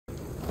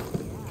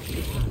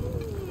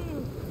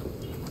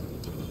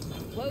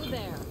Hello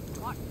there.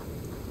 What?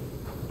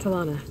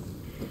 Talanah,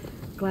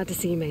 glad to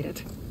see you made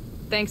it.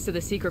 Thanks to the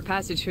secret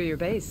passage through your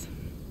base.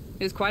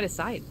 It was quite a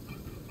sight.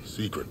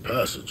 Secret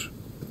passage?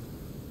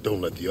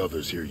 Don't let the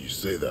others hear you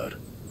say that,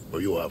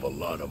 or you'll have a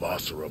lot of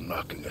Oseram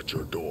knocking at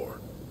your door.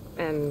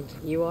 And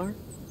you are?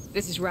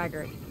 This is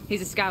Raggard.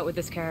 He's a scout with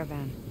this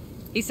caravan.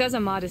 He says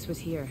Amadis was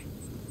here.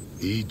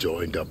 He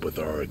joined up with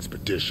our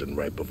expedition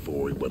right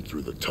before we went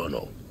through the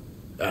tunnel.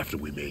 After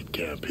we made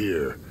camp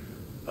here,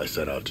 I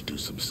set out to do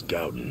some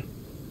scouting.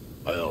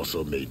 I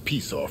also made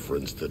peace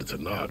offerings to the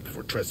Talanah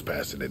for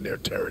trespassing in their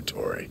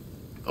territory.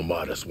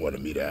 Amadis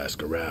wanted me to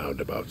ask around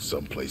about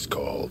some place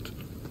called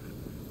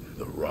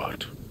the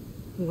Rot.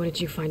 What did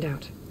you find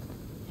out?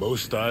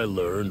 Most I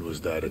learned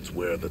was that it's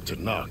where the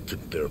Talanah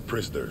took their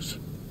prisoners.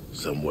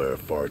 Somewhere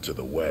far to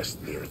the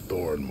west near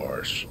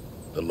Thornmarsh,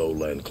 the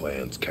Lowland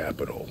clan's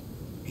capital.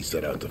 He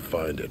set out to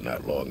find it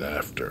not long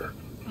after.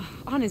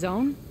 On his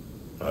own?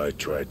 I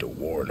tried to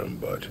warn him,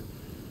 but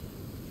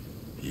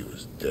he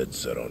was dead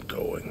set on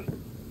going.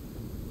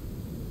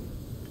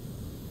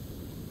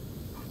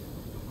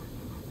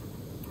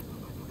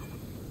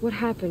 What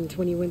happened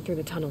when you went through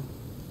the tunnel?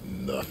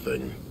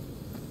 Nothing.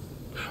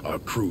 Our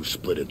crew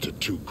split into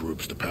two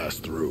groups to pass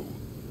through.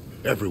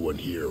 Everyone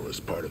here was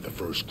part of the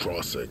first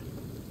crossing.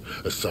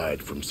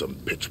 Aside from some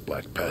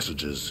pitch-black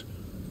passages,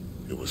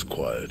 it was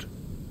quiet.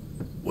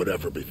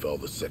 Whatever befell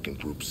the second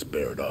group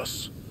spared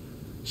us.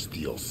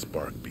 Steel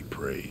Spark be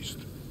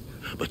praised.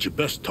 But you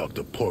best talk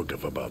to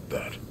Porgov about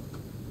that.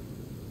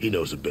 He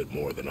knows a bit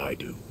more than I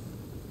do.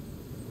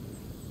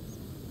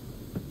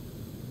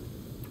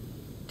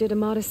 Did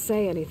Amadis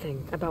say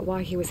anything about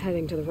why he was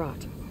heading to the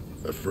Rot?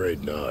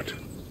 Afraid not.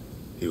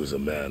 He was a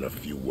man of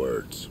few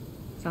words.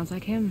 Sounds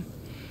like him.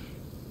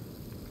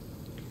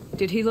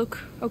 Did he look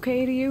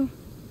okay to you?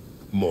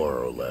 More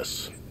or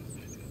less.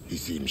 He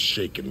seemed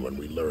shaken when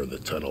we learned the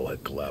tunnel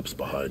had collapsed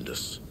behind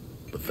us.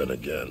 But then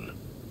again,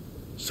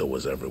 so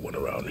was everyone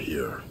around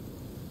here.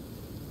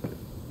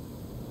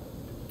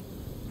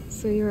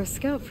 So you're a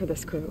scout for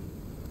this crew.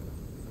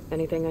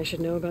 Anything I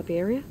should know about the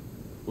area?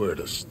 Where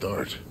to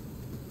start?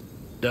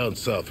 Down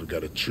south we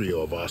got a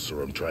trio of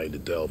Oseram trying to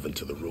delve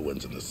into the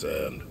ruins in the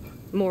sand.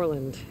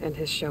 Moreland and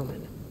his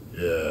showman.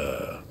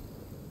 Yeah,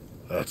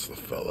 that's the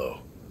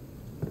fellow.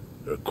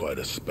 They're quite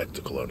a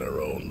spectacle on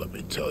their own, let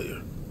me tell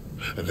you.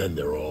 And then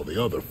there are all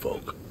the other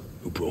folk,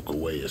 who broke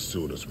away as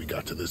soon as we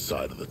got to this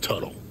side of the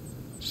tunnel.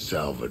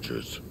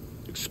 Salvagers,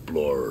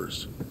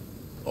 explorers,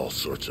 all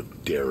sorts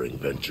of daring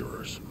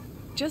venturers.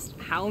 Just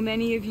how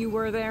many of you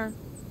were there?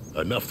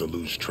 Enough to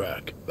lose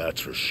track,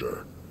 that's for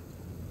sure.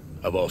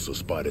 I've also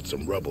spotted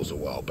some rebels a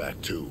while back,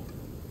 too.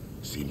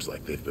 Seems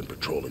like they've been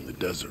patrolling the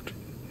desert.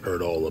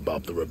 Heard all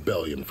about the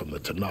rebellion from the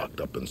Talanah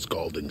up in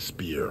Scalding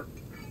Spear.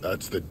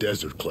 That's the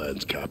Desert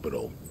Clan's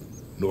capital,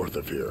 north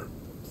of here.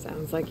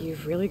 Sounds like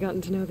you've really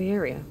gotten to know the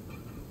area.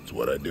 It's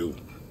what I do.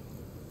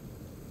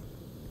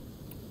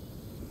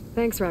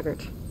 Thanks, Raggard.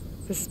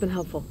 This has been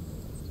helpful.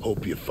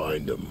 Hope you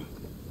find him.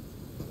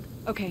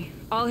 Okay,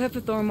 I'll head for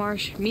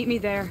Thornmarsh. Meet me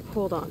there.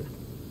 Hold on.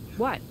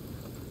 What?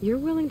 You're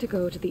willing to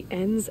go to the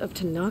ends of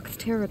Tanakh's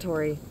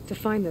territory to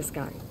find this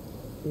guy.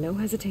 No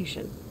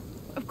hesitation.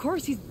 Of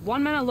course, he's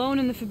one man alone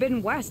in the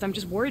Forbidden West. I'm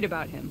just worried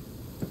about him.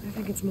 I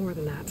think it's more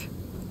than that.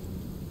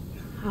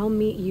 I'll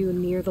meet you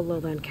near the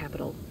lowland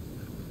capital.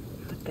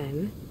 But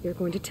then, you're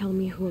going to tell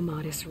me who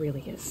Amadis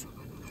really is.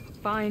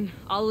 Fine.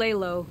 I'll lay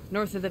low,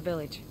 north of the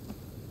village.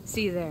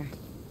 See you there.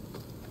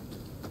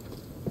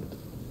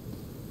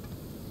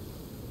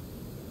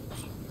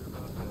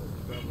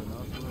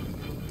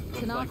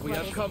 Talanah we have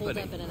rebels company. holed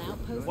up in an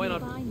outpost Why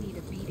not? nearby need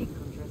a beating,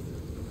 huntress.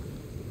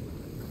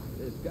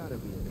 There's gotta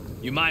be.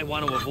 You might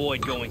want to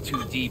avoid going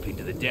too deep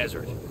into the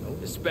desert,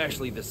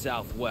 especially the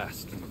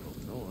southwest.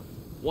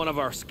 One of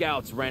our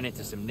scouts ran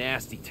into some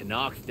nasty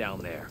Talanah down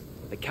there,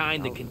 the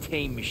kind that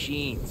contain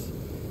machines.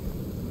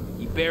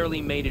 He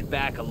barely made it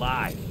back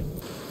alive.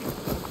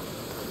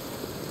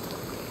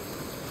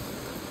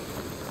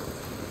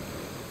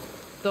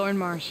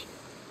 Thornmarsh.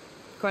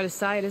 Quite a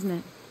sight, isn't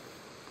it?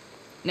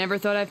 Never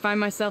thought I'd find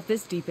myself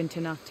this deep in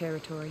Talanah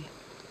territory.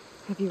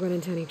 Have you run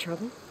into any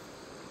trouble?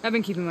 I've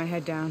been keeping my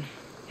head down.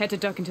 Had to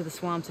duck into the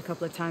swamps a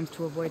couple of times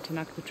to avoid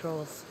Talanah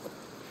patrols.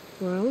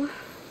 Well,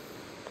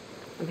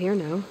 I'm here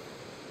now,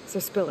 so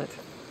spill it.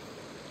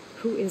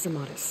 Who is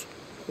Amadis,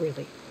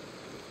 really?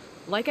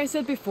 Like I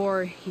said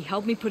before, he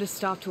helped me put a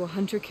stop to a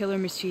hunter-killer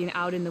machine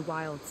out in the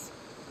wilds.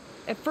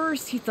 At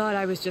first, he thought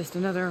I was just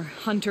another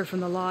hunter from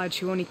the lodge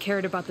who only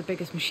cared about the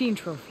biggest machine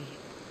trophy.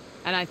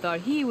 And I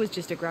thought he was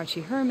just a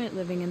grouchy hermit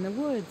living in the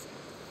woods.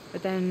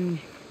 But then,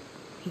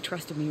 he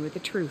trusted me with the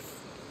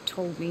truth.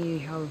 Told me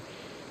how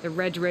the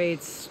Red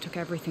Raids took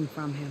everything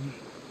from him.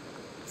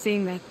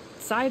 Seeing that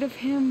side of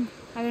him,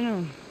 I don't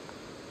know,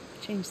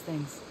 changed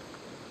things.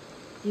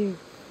 You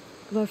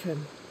love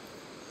him,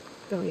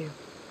 don't you?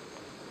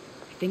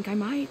 I think I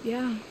might,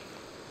 yeah.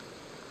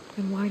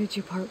 Then why did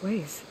you part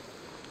ways?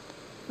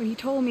 When he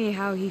told me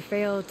how he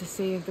failed to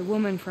save the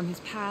woman from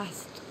his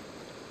past,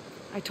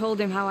 I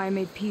told him how I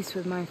made peace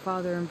with my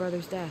father and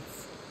brother's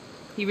deaths.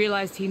 He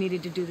realized he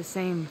needed to do the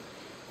same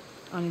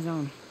on his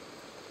own.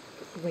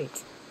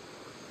 Wait.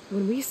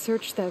 When we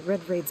searched that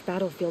Red Raid's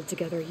battlefield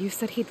together, you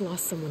said he'd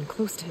lost someone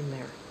close to him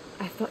there.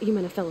 I thought you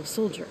meant a fellow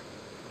soldier.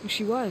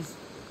 She was.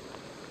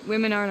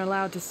 Women aren't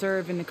allowed to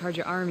serve in the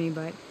Karja army,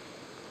 but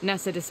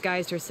Nessa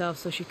disguised herself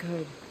so she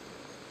could.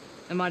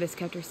 Amadis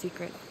kept her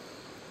secret.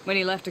 When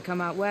he left to come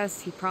out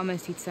west, he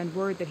promised he'd send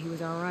word that he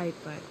was all right,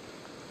 but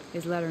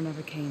his letter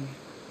never came.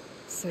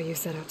 So you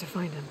set out to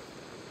find him.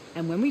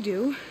 And when we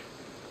do,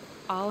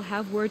 I'll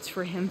have words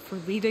for him for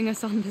leading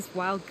us on this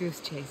wild goose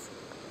chase.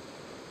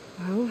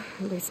 Well,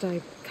 at least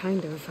I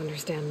kind of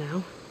understand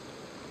now.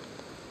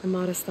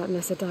 Amadis thought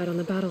Nessa died on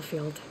the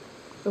battlefield,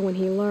 but when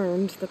he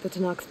learned that the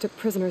Tanakh took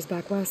prisoners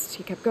back west,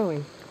 he kept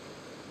going.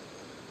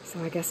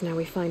 So I guess now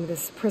we find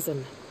this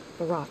prison,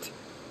 the Rot.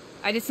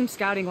 I did some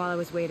scouting while I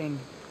was waiting.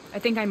 I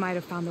think I might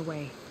have found the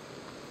way.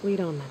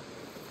 Lead on then.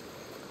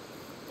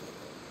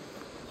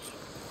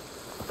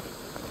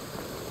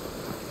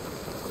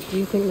 Do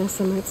you think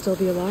Nessa might still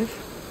be alive?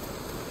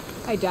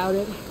 I doubt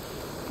it.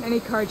 Many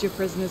Karja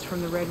prisoners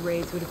from the Red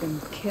Raids would have been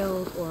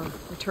killed or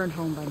returned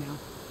home by now.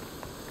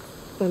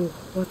 Then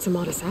what's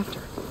Amadis after?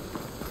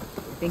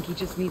 I think he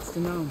just needs to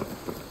know.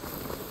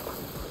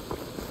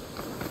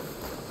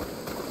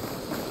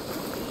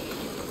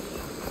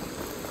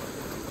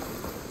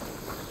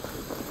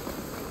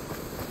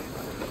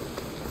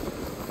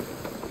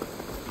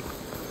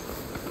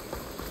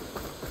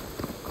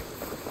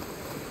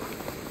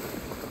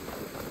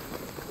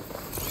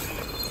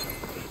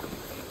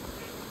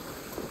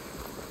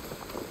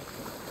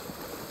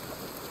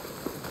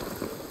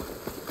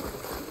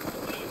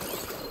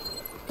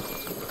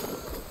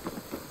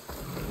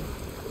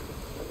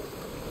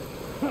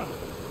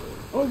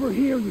 Over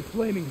here, you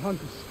flaming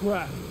hunk of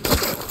scrap.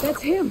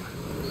 That's him!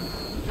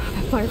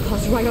 That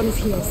Fireclaw's right on his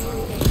heels.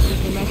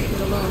 He messed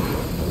it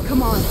alone.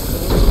 Come on.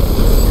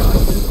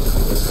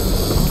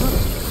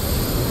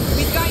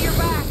 We've got your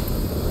back.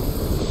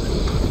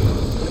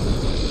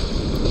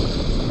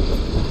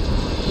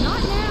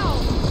 Not now.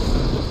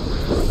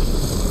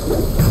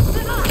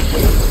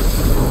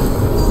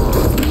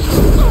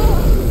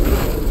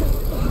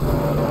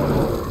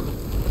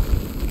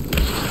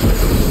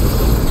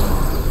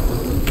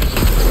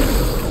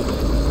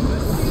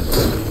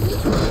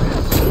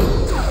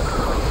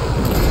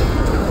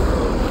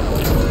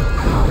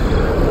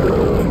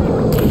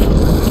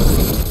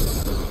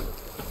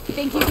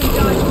 Think you can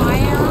dodge my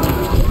arrow?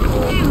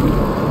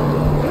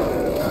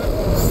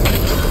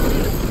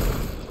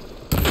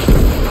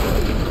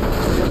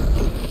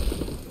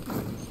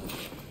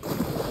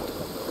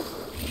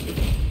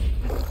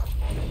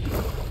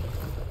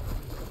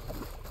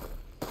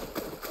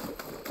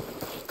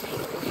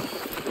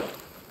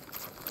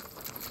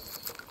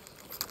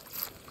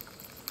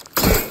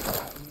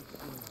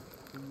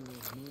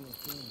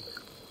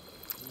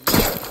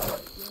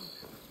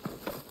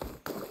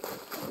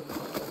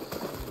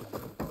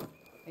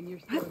 And you're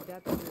still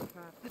adept at your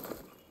trap.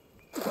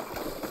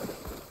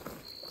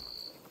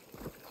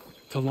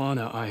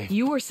 Talanah,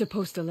 You were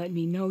supposed to let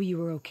me know you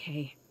were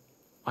okay.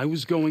 I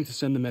was going to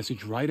send the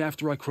message right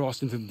after I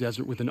crossed into the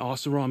desert with an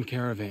Oseram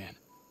caravan.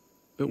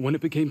 But when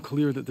it became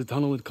clear that the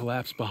tunnel had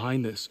collapsed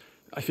behind us,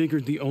 I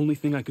figured the only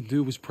thing I could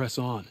do was press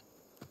on.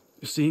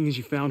 Seeing as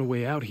you found a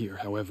way out here,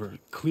 however,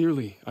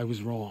 clearly I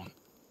was wrong.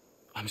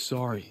 I'm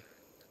sorry.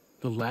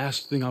 The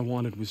last thing I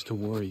wanted was to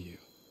worry you.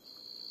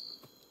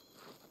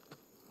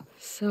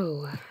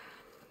 So,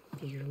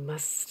 you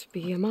must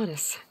be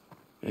Amadis.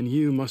 And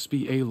you must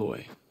be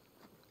Aloy.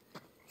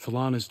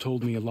 Talanah's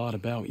told me a lot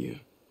about you.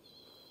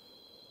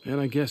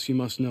 And I guess you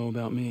must know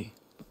about me.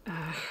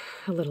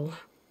 A little.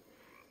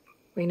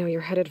 We know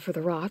you're headed for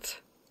the Rot.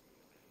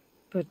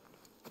 But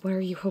what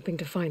are you hoping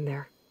to find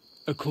there?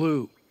 A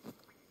clue.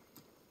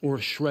 Or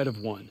a shred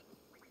of one.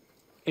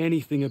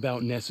 Anything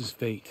about Nessa's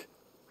fate.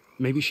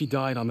 Maybe she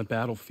died on the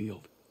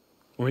battlefield.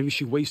 Or maybe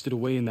she wasted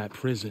away in that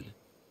prison.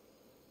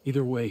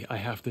 Either way, I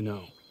have to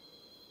know.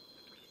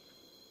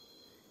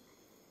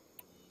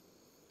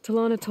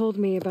 Talanah told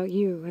me about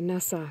you and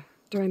Nessa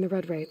during the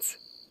Red Raids.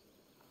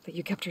 That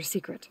you kept her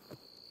secret.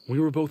 We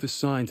were both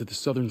assigned to the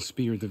Southern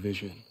Spear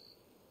Division.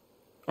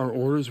 Our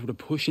orders were to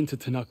push into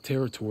Tanakh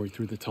territory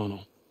through the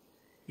tunnel.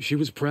 She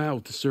was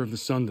proud to serve the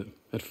Sundom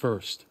at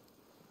first.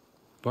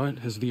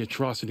 But as the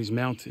atrocities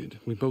mounted,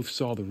 we both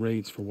saw the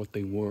raids for what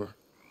they were.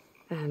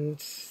 And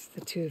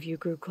the two of you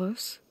grew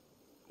close?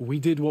 We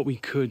did what we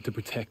could to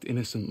protect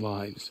innocent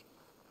lives.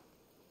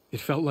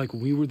 It felt like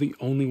we were the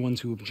only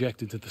ones who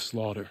objected to the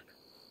slaughter.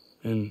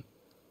 And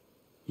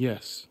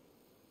yes,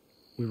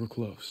 we were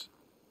close.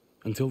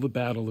 Until the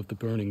Battle of the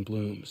Burning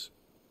Blooms.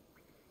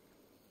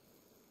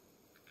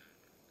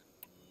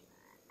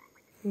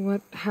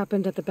 What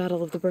happened at the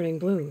Battle of the Burning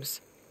Blooms?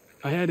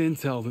 I had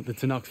intel that the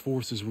Tanakh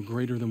forces were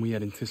greater than we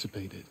had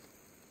anticipated.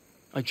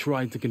 I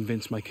tried to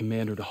convince my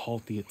commander to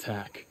halt the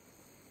attack.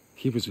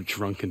 He was a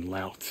drunken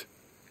lout.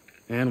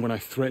 And when I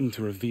threatened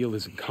to reveal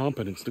his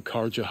incompetence to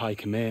Karja High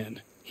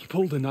Command, he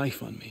pulled a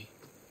knife on me.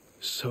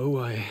 So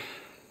I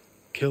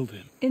killed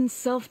him. In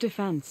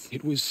self-defense.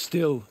 It was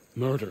still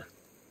murder.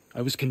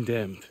 I was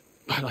condemned,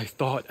 but I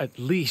thought at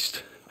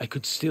least I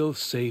could still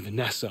save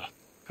Nessa.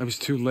 I was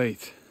too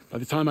late. By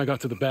the time I got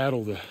to the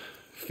battle, the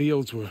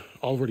fields were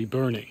already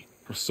burning.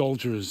 Our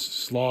soldiers,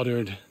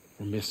 slaughtered,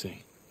 were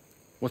missing.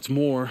 What's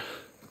more,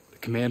 the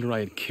commander I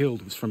had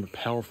killed was from a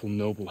powerful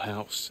noble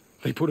house.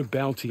 They put a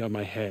bounty on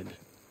my head.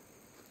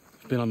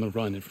 I've been on the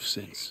run ever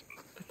since.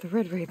 But the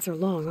Red Raids are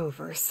long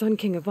over. Sun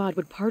King Avad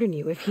would pardon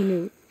you if he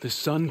knew... The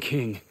Sun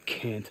King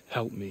can't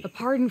help me. A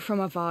pardon from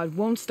Avad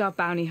won't stop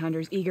bounty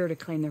hunters eager to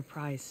claim their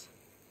prize.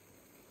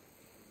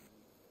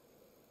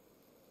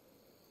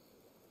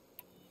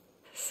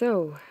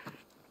 So,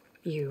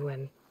 you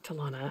and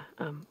Talanah,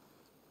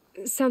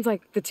 sounds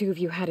like the two of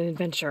you had an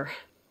adventure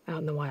out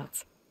in the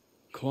wilds.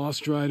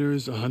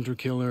 Clawstriders, a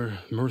hunter-killer,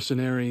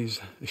 mercenaries,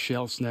 a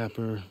shell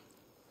snapper.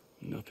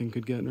 Nothing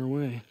could get in her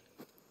way.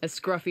 A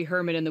scruffy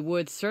hermit in the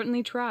woods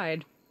certainly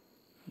tried.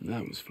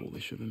 That was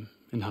foolish of him,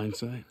 in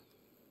hindsight.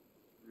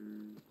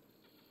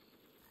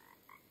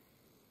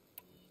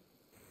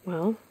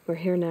 Well, we're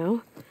here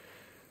now,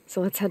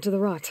 so let's head to the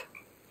rot.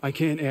 I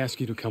can't ask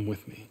you to come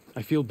with me.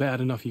 I feel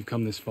bad enough you've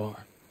come this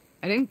far.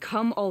 I didn't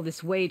come all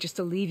this way just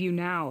to leave you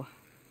now.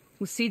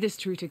 We'll see this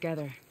through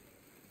together.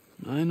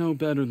 I know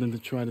better than to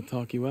try to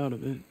talk you out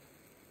of it.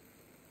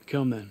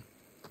 Come then.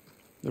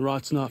 The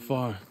rot's not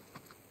far.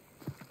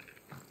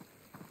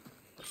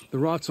 The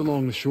rot's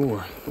along the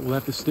shore, but we'll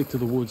have to stick to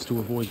the woods to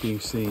avoid being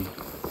seen.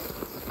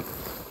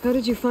 How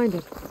did you find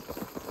it?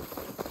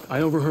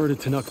 I overheard a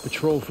Tanakh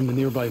patrol from the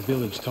nearby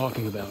village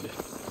talking about it.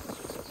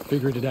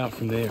 Figured it out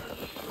from there.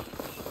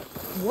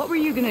 What were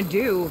you gonna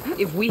do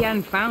if we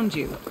hadn't found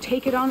you?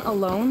 Take it on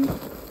alone?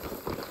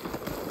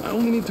 I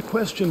only need to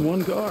question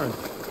one guard.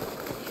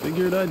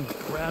 Figured I'd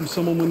grab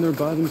someone when they're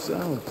by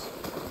themselves.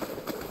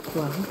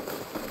 Well,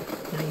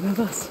 now you have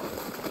us.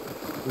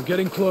 We're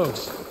getting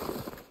close.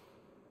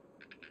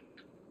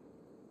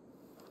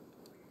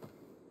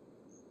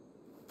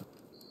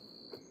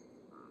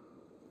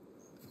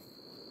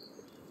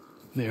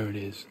 There it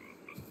is.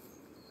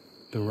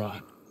 The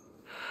rot.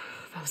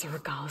 Those are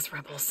Regala's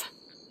rebels.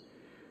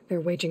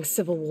 They're waging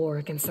civil war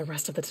against the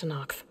rest of the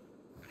Tanakh.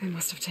 They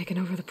must have taken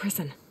over the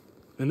prison.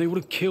 Then they would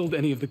have killed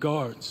any of the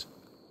guards.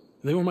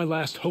 They were my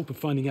last hope of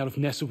finding out if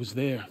Nessa was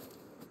there.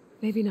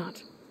 Maybe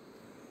not.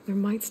 There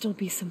might still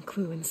be some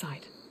clue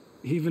inside.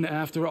 Even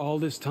after all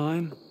this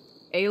time?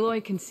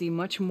 Aloy can see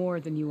much more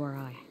than you or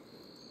I.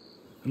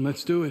 Then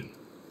let's do it.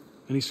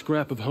 Any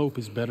scrap of hope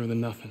is better than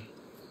nothing.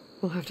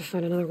 We'll have to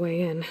find another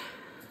way in.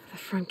 The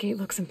front gate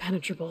looks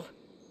impenetrable.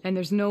 And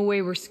there's no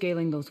way we're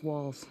scaling those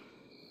walls.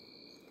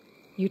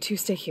 You two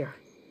stay here.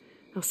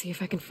 I'll see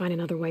if I can find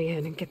another way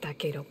in and get that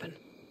gate open.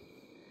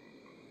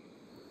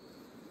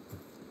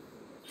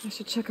 I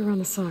should check around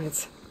the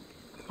sides.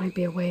 Might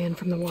be a way in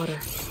from the water.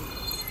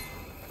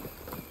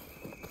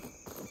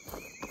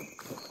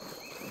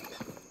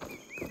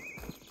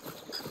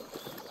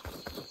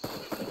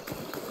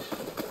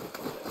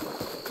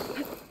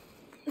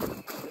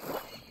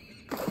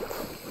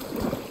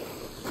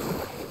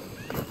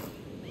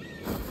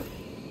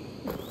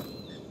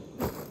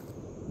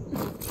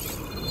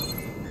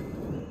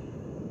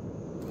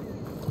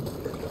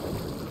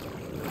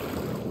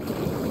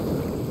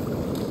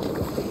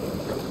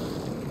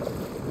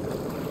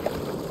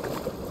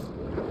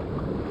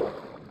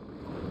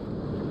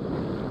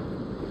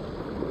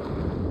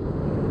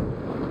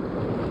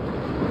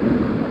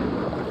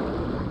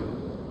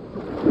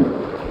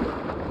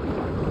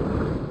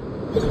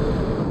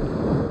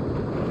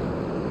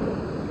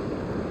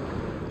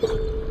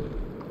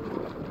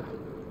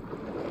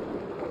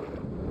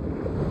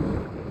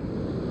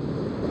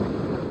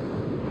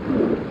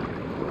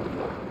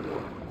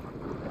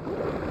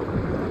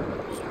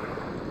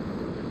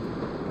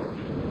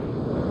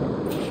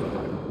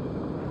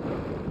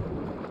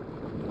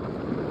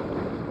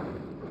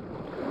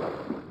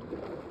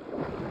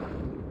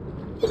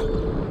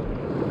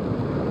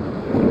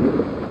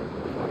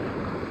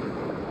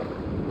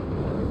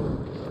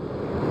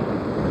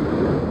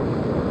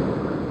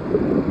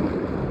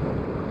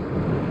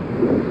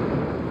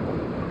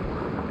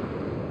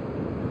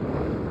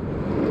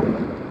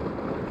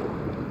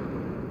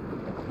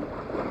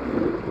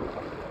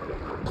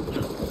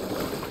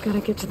 Gotta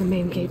get to the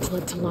main gate to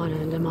let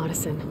Talanah into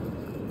Madison.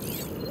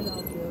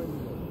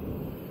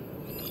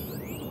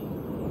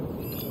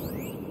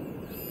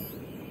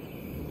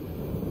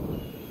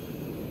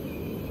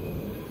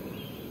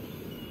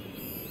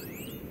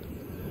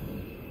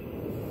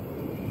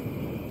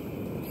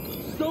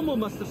 Someone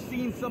must have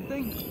seen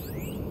something.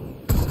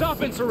 Stop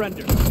and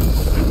surrender.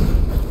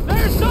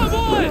 There's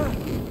someone!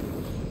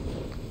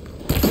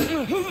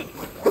 Okay?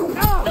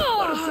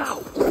 What was that?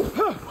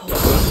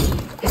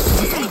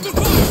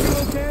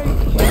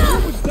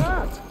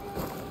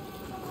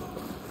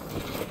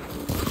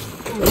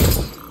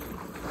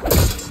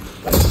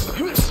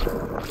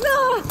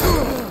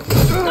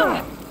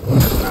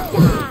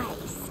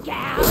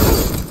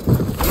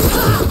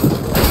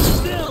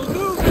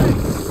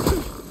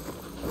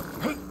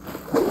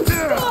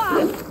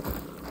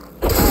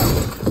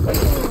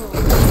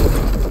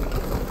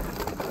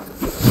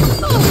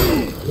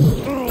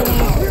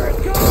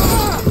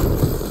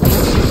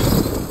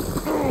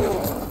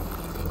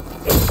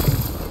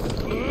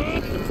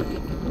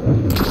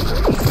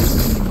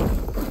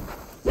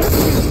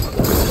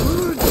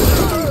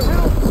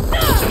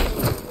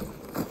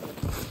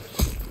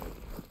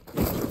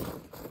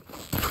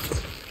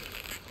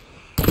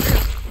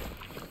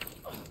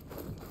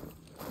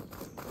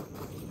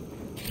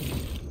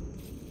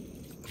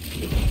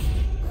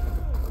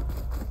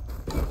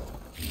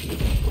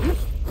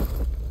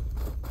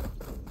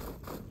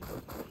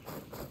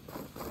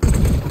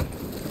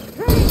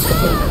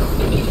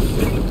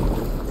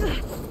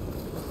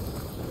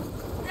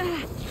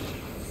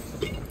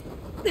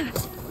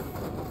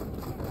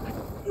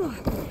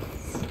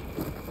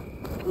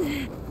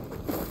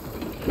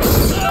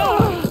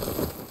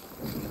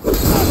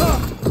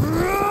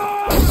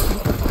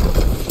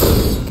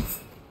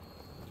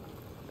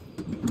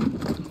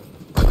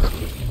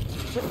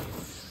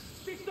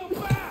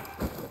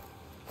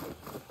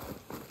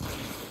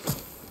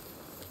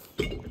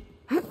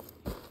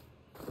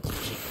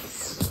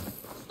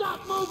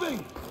 Stop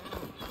moving!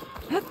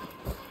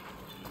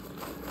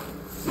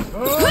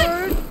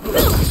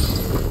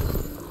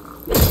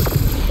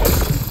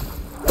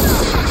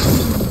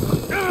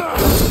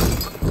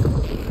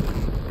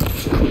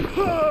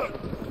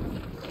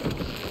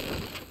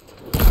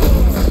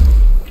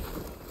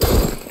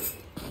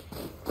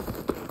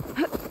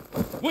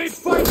 We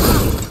fight!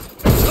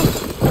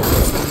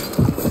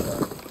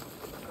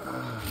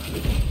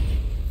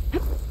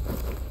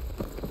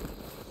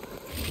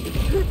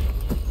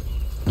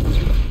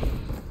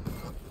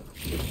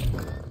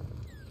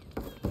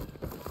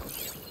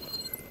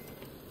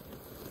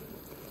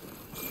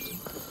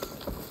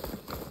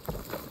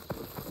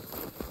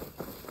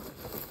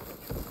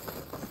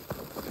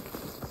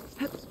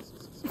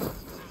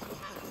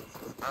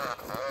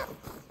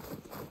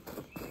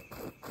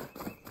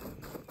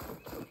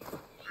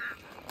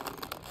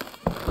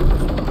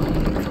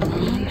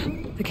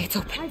 The gate's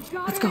open. I've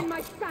got Let's her go. in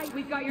my sight.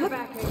 We've got your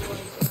back, Aloy.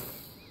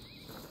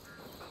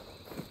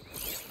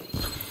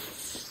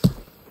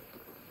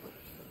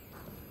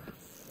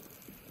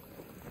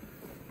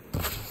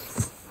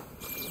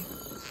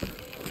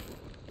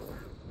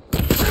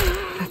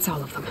 That's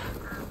all of them.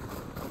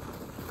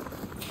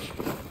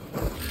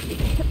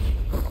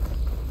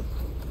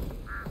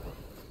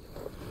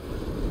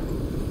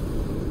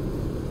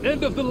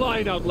 End of the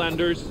line,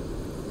 Outlanders!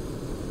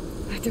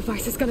 That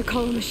device is gonna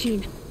call a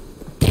machine.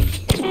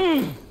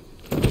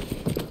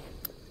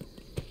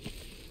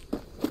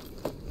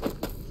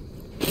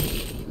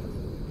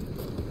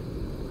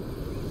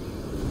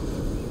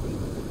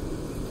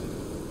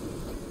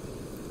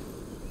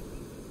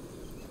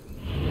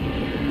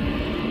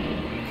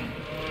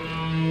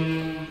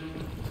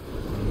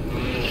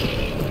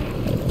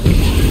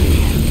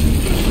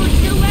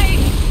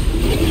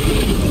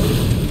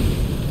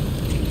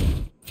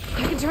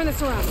 I can turn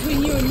this around.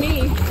 Between you and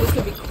me, this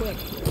could be quick.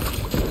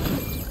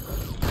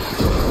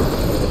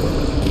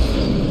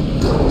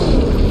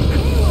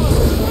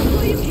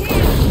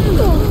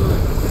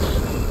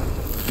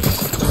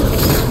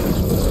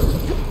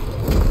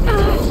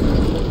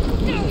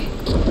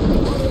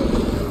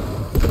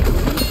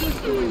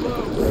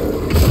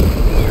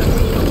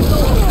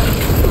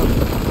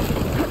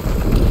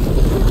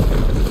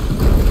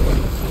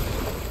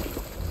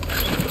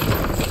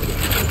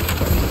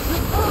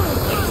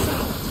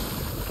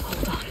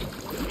 Hold on.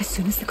 As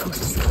soon as the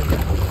coast is clear.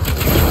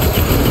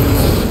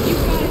 You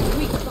got it,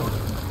 weak spot.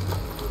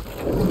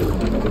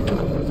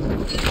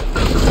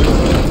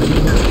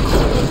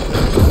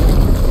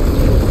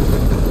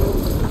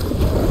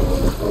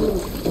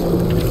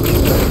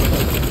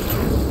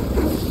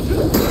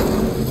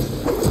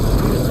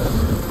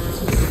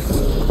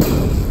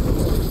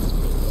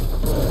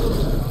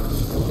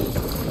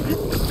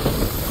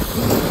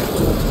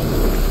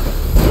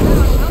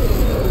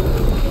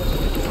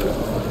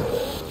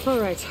 All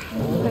right.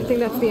 I think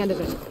that's the end of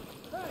it.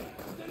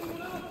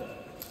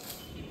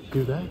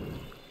 Hear that?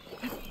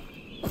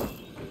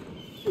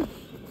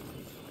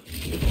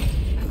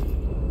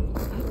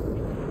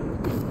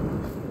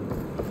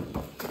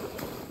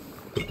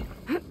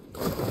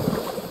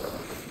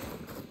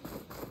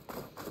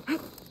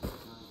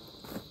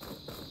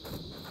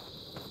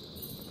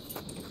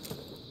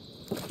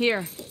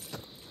 Here.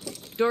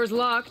 Door's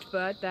locked,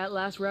 but that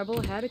last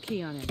rebel had a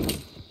key on it.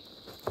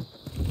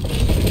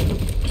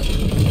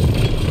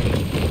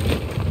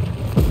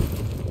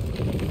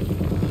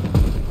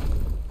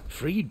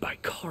 Freed by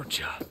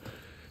Karja.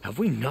 Have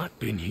we not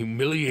been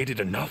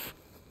humiliated enough?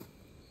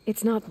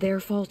 It's not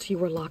their fault you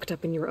were locked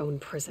up in your own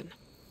prison.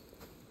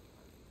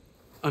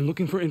 I'm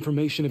looking for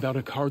information about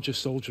a Karja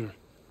soldier.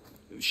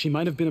 She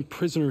might have been a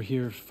prisoner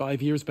here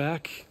 5 years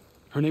back.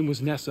 Her name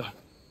was Nessa.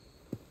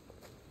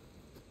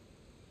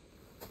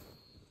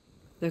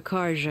 The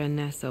Karja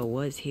Nessa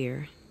was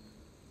here.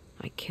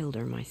 I killed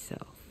her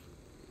myself.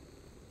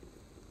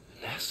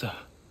 Nessa?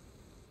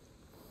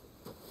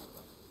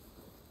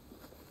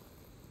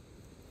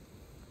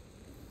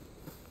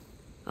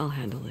 I'll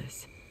handle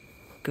this.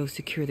 Go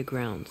secure the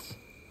grounds.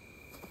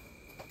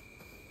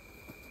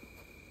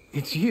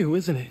 It's you,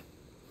 isn't it?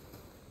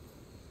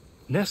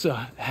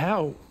 Nessa,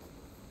 how?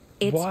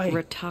 It's Why?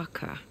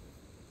 Rataka.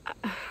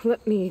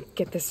 Let me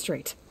get this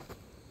straight.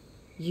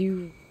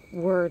 You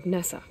were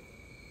Nessa.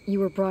 You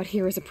were brought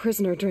here as a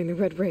prisoner during the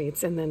Red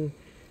Raids and then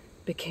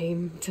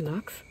became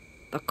Talanah?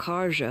 The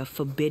Karja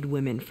forbid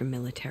women from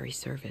military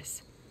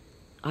service.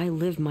 I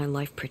lived my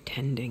life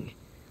pretending,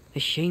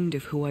 ashamed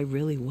of who I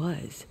really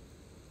was.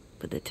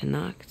 But the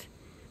Talanah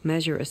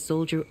measure a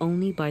soldier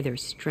only by their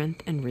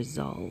strength and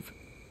resolve.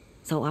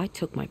 So I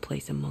took my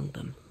place among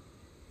them.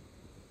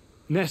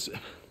 Nessa...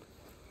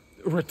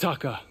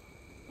 Rataka,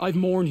 I've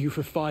mourned you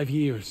for 5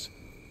 years.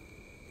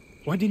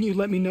 Why didn't you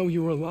let me know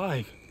you were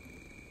alive?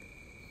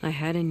 I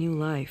had a new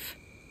life.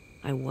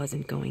 I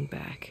wasn't going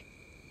back.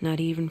 Not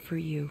even for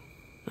you,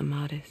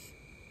 Amadis.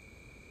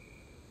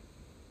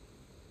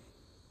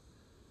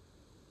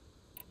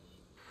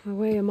 The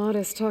way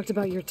Amadis talked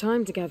about your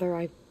time together,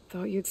 I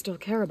thought you'd still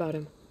care about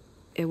him.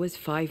 It was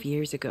 5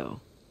 years ago.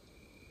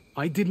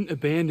 I didn't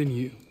abandon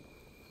you.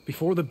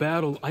 Before the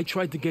battle, I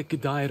tried to get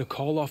Godiah to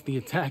call off the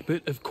attack,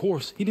 but of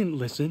course, he didn't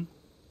listen.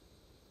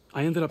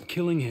 I ended up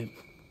killing him.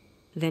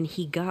 Then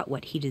he got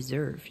what he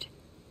deserved.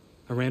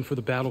 I ran for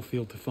the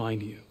battlefield to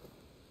find you.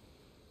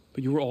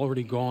 But you were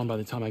already gone by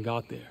the time I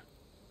got there.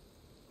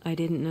 I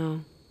didn't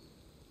know.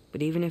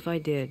 But even if I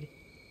did,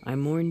 I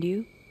mourned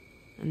you,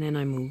 and then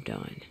I moved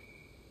on.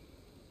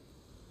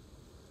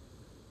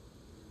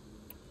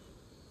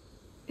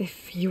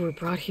 If you were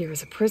brought here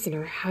as a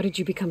prisoner, how did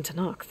you become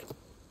Tenakth?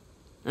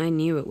 I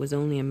knew it was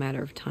only a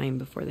matter of time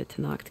before the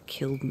Tenakth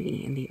killed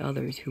me and the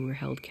others who were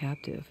held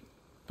captive.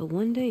 But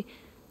one day,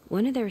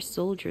 one of their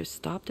soldiers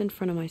stopped in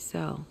front of my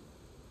cell,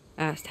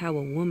 asked how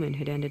a woman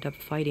had ended up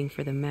fighting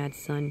for the Mad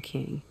Sun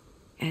King.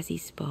 As he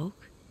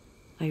spoke,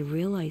 I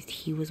realized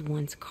he was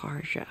once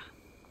Karja.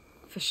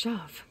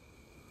 Vashav.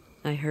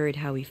 I heard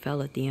how he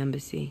fell at the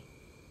embassy.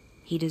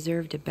 He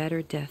deserved a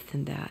better death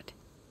than that.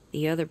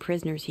 The other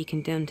prisoners he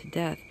condemned to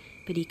death,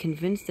 but he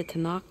convinced the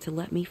Tenakth to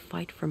let me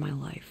fight for my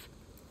life.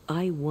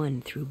 I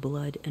won through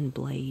blood and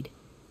blade.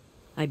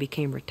 I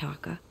became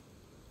Rataka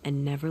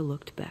and never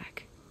looked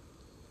back.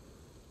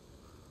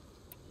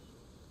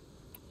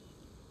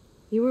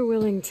 You were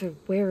willing to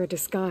wear a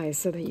disguise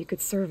so that you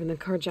could serve in the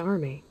Karja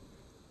army.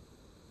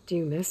 Do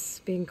you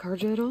miss being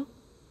Karja at all?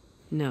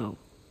 No.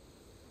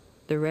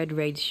 The Red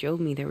Raids showed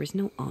me there was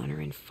no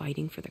honor in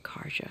fighting for the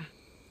Karja.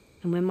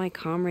 And when my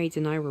comrades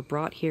and I were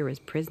brought here as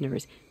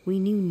prisoners, we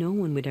knew no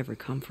one would ever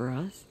come for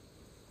us.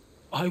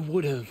 I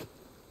would have,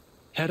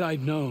 had I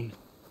known.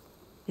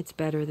 It's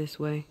better this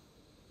way.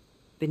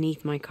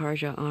 Beneath my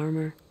Karja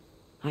armor,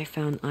 I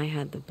found I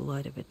had the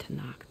blood of a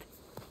Tenakth.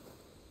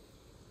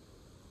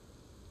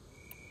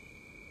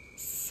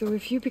 So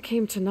if you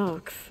became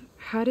Tenakth,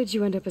 how did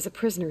you end up as a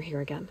prisoner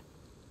here again?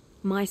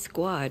 My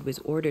squad was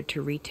ordered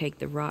to retake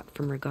the Rot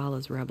from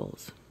Regalla's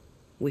rebels.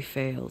 We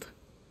failed.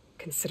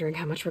 Considering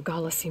how much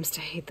Regalla seems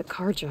to hate the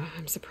Karja,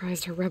 I'm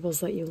surprised her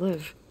rebels let you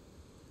live.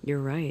 You're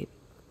right.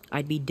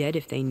 I'd be dead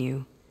if they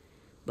knew.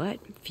 But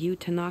few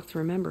Tenakths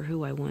remember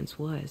who I once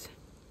was.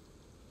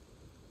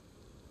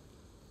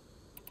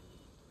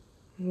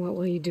 What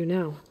will you do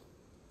now?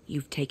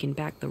 You've taken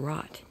back the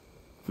Rot.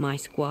 My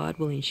squad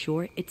will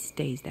ensure it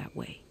stays that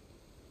way.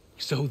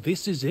 So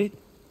this is it?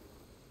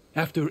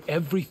 After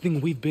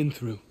everything we've been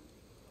through,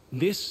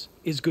 this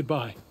is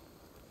goodbye?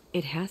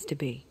 It has to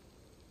be.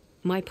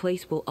 My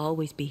place will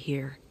always be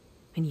here,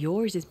 and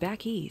yours is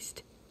back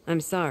east.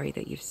 I'm sorry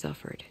that you've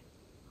suffered.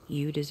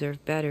 You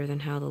deserve better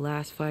than how the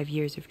last 5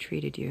 years have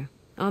treated you.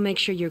 I'll make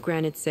sure you're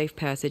granted safe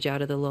passage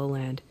out of the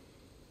lowland.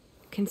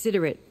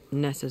 Consider it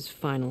Nessa's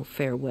final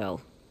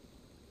farewell.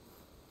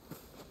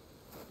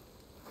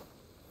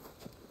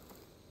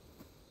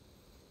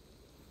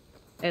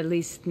 At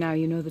least now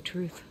you know the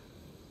truth.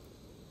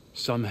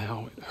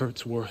 Somehow it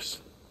hurts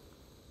worse.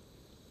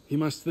 He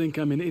must think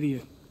I'm an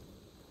idiot.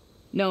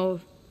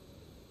 No,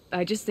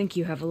 I just think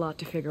you have a lot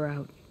to figure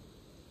out.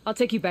 I'll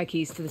take you back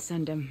east to the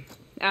Sendem.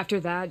 After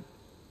that,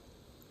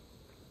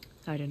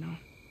 I don't know.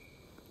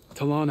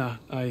 Talanah,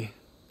 I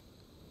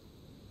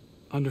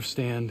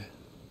understand.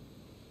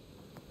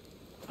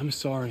 I'm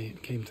sorry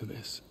it came to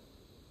this.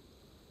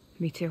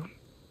 Me too.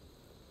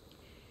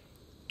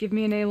 Give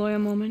me and Aloy a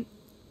moment.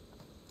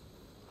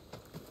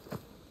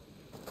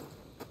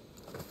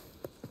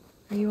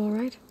 Are you all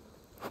right?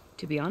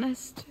 To be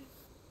honest,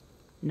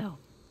 no.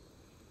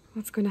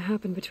 What's going to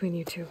happen between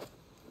you two?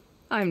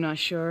 I'm not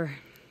sure.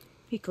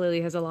 He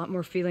clearly has a lot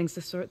more feelings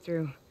to sort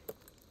through.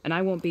 And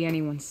I won't be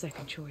anyone's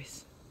second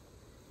choice.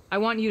 I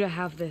want you to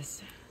have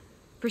this,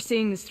 for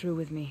seeing this through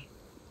with me.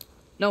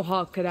 No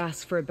hawk could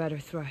ask for a better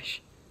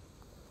thrush.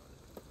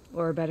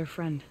 Or a better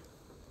friend.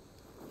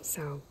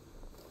 So,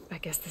 I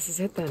guess this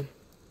is it then.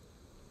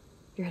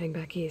 You're heading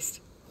back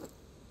east.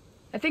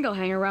 I think I'll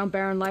hang around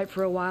Barren Light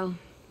for a while,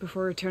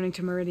 before returning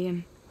to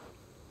Meridian.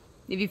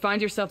 If you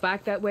find yourself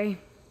back that way,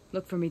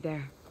 look for me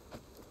there.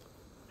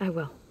 I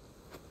will.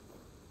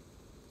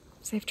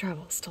 Safe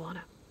travels,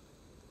 Talanah.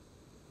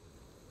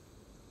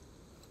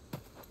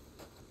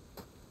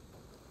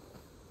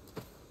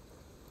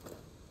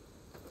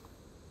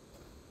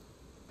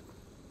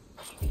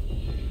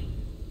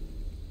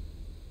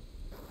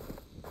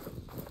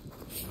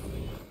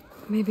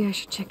 Maybe I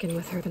should check in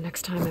with her the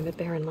next time I'm at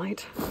Barren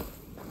Light.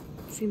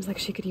 Seems like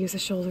she could use a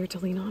shoulder to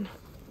lean on.